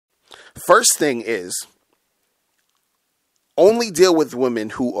First thing is, only deal with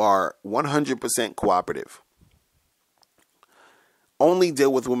women who are 100% cooperative. Only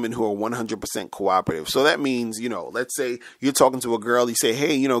deal with women who are 100% cooperative. So that means, let's say you're talking to a girl, you say,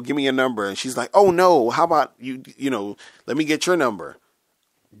 hey, give me your number. And she's like, oh no, how about let me get your number.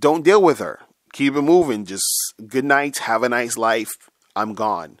 Don't deal with her. Keep it moving. Just good night. Have a nice life. I'm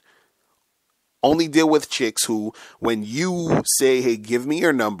gone. Only deal with chicks who, when you say, hey, give me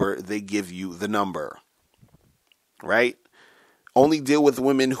your number, they give you the number. Right? Only deal with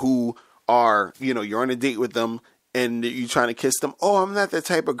women who are, you're on a date with them and you're trying to kiss them. Oh, I'm not that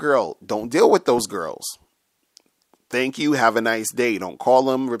type of girl. Don't deal with those girls. Thank you. Have a nice day. Don't call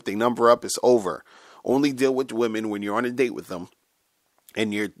them. Rip their number up. It's over. Only deal with women when you're on a date with them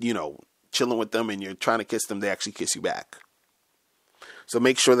and you're, chilling with them and you're trying to kiss them. They actually kiss you back. So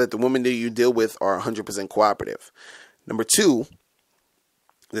make sure that the women that you deal with are 100% cooperative. Number 2,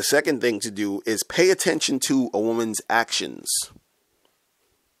 the second thing to do is pay attention to a woman's actions.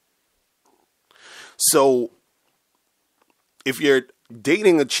 So if you're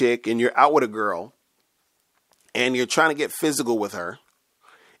dating a chick and you're out with a girl and you're trying to get physical with her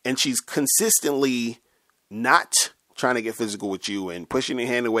and she's consistently not trying to get physical with you and pushing your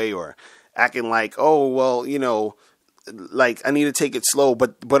hand away or acting like, oh, well, like I need to take it slow.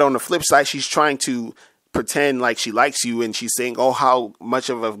 But on the flip side, she's trying to pretend like she likes you and she's saying, oh, how much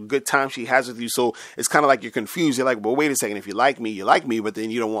of a good time she has with you. So it's kind of like you're confused. You're like, well, wait a second. If you like me, you like me, but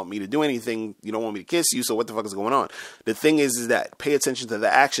then you don't want me to do anything. You don't want me to kiss you. So what the fuck is going on? The thing is that pay attention to the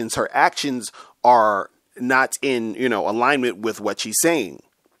actions. Her actions are not in, alignment with what she's saying.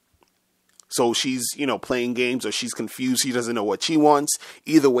 So she's, playing games or she's confused. She doesn't know what she wants.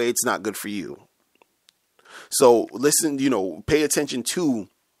 Either way, it's not good for you. So listen, pay attention to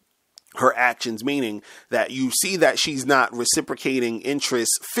her actions, meaning that you see that she's not reciprocating interest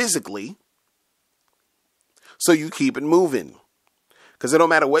physically. So you keep it moving. Because it don't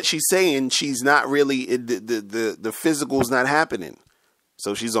matter what she's saying, she's not really, the physical's not happening.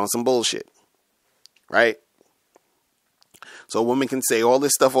 So she's on some bullshit. Right? So a woman can say all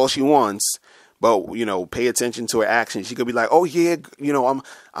this stuff all she wants, but pay attention to her actions. She could be like, "Oh yeah,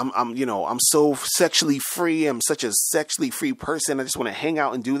 I'm so sexually free. I'm such a sexually free person. I just want to hang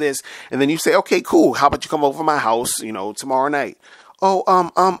out and do this." And then you say, "Okay, cool. How about you come over to my house, tomorrow night?" "Oh,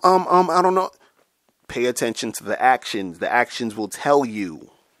 I don't know." Pay attention to the actions. The actions will tell you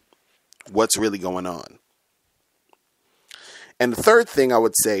what's really going on. And the third thing I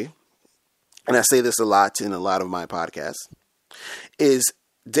would say, and I say this a lot in a lot of my podcasts, is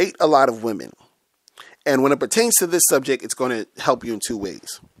date a lot of women. And when it pertains to this subject, it's going to help you in 2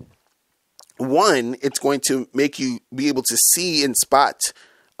 ways. One, it's going to make you be able to see and spot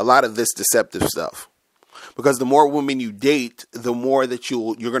a lot of this deceptive stuff. Because the more women you date, the more that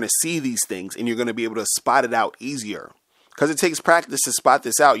you're going to see these things and you're going to be able to spot it out easier. Because it takes practice to spot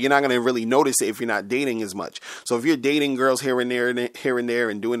this out. You're not going to really notice it if you're not dating as much. So if you're dating girls here and there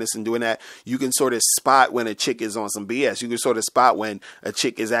and doing this and doing that, you can sort of spot when a chick is on some BS. You can sort of spot when a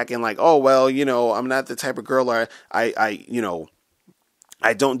chick is acting like, oh, well, I'm not the type of girl or I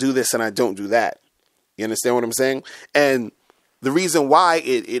don't do this and I don't do that. You understand what I'm saying? And the reason why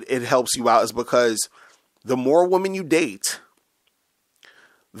it helps you out is because the more women you date,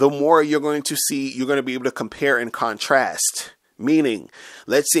 the more you're going to be able to compare and contrast. Meaning,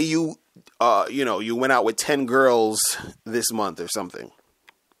 let's say you went out with 10 girls this month or something.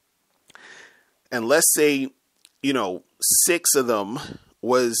 And let's say, 6 of them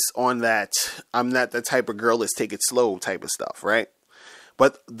was on that, I'm not the type of girl, let's take it slow type of stuff, right?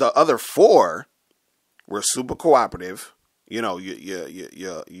 But the other 4 were super cooperative. You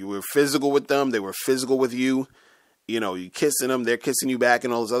were physical with them. They were physical with you. You kissing them, they're kissing you back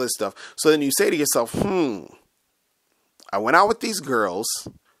and all this other stuff. So then you say to yourself, I went out with these girls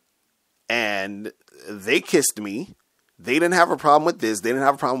and they kissed me. They didn't have a problem with this. They didn't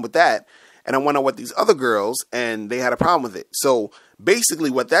have a problem with that. And I went out with these other girls and they had a problem with it. So basically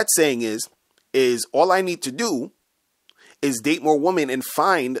what that's saying is all I need to do is date more women and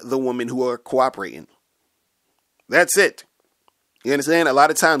find the women who are cooperating. That's it. You understand? A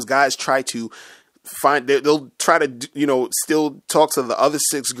lot of times guys try to they'll try to, still talk to the other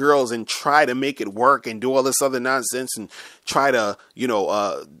 6 girls and try to make it work and do all this other nonsense and try to,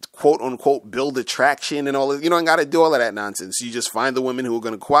 quote unquote, build attraction and all this. You don't got to do all of that nonsense. You just find the women who are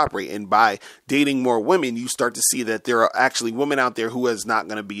going to cooperate. And by dating more women, you start to see that there are actually women out there who is not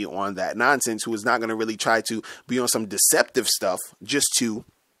going to be on that nonsense, who is not going to really try to be on some deceptive stuff just to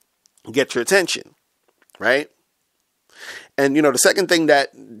get your attention. Right? And, the second thing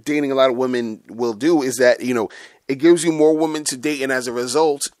that dating a lot of women will do is that, it gives you more women to date, and as a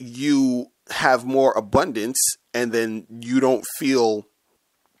result, you have more abundance, and then you don't feel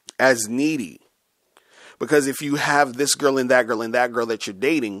as needy. Because if you have this girl and that girl and that girl that you're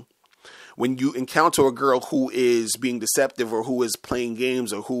dating, when you encounter a girl who is being deceptive or who is playing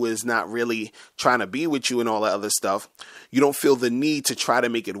games or who is not really trying to be with you and all that other stuff, you don't feel the need to try to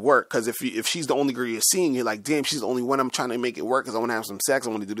make it work. Because if she's the only girl you're seeing, you're like, damn, she's the only one I'm trying to make it work because I want to have some sex. I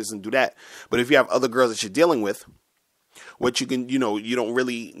want to do this and do that. But if you have other girls that you're dealing with, what you can, you don't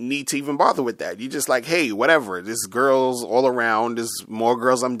really need to even bother with that. You're just like, hey, whatever. There's girls all around. There's more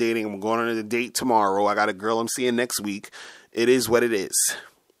girls I'm dating. I'm going on a date tomorrow. I got a girl I'm seeing next week. It is what it is.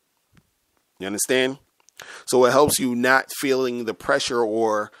 You understand? So it helps you not feeling the pressure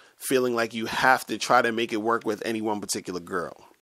or feeling like you have to try to make it work with any one particular girl.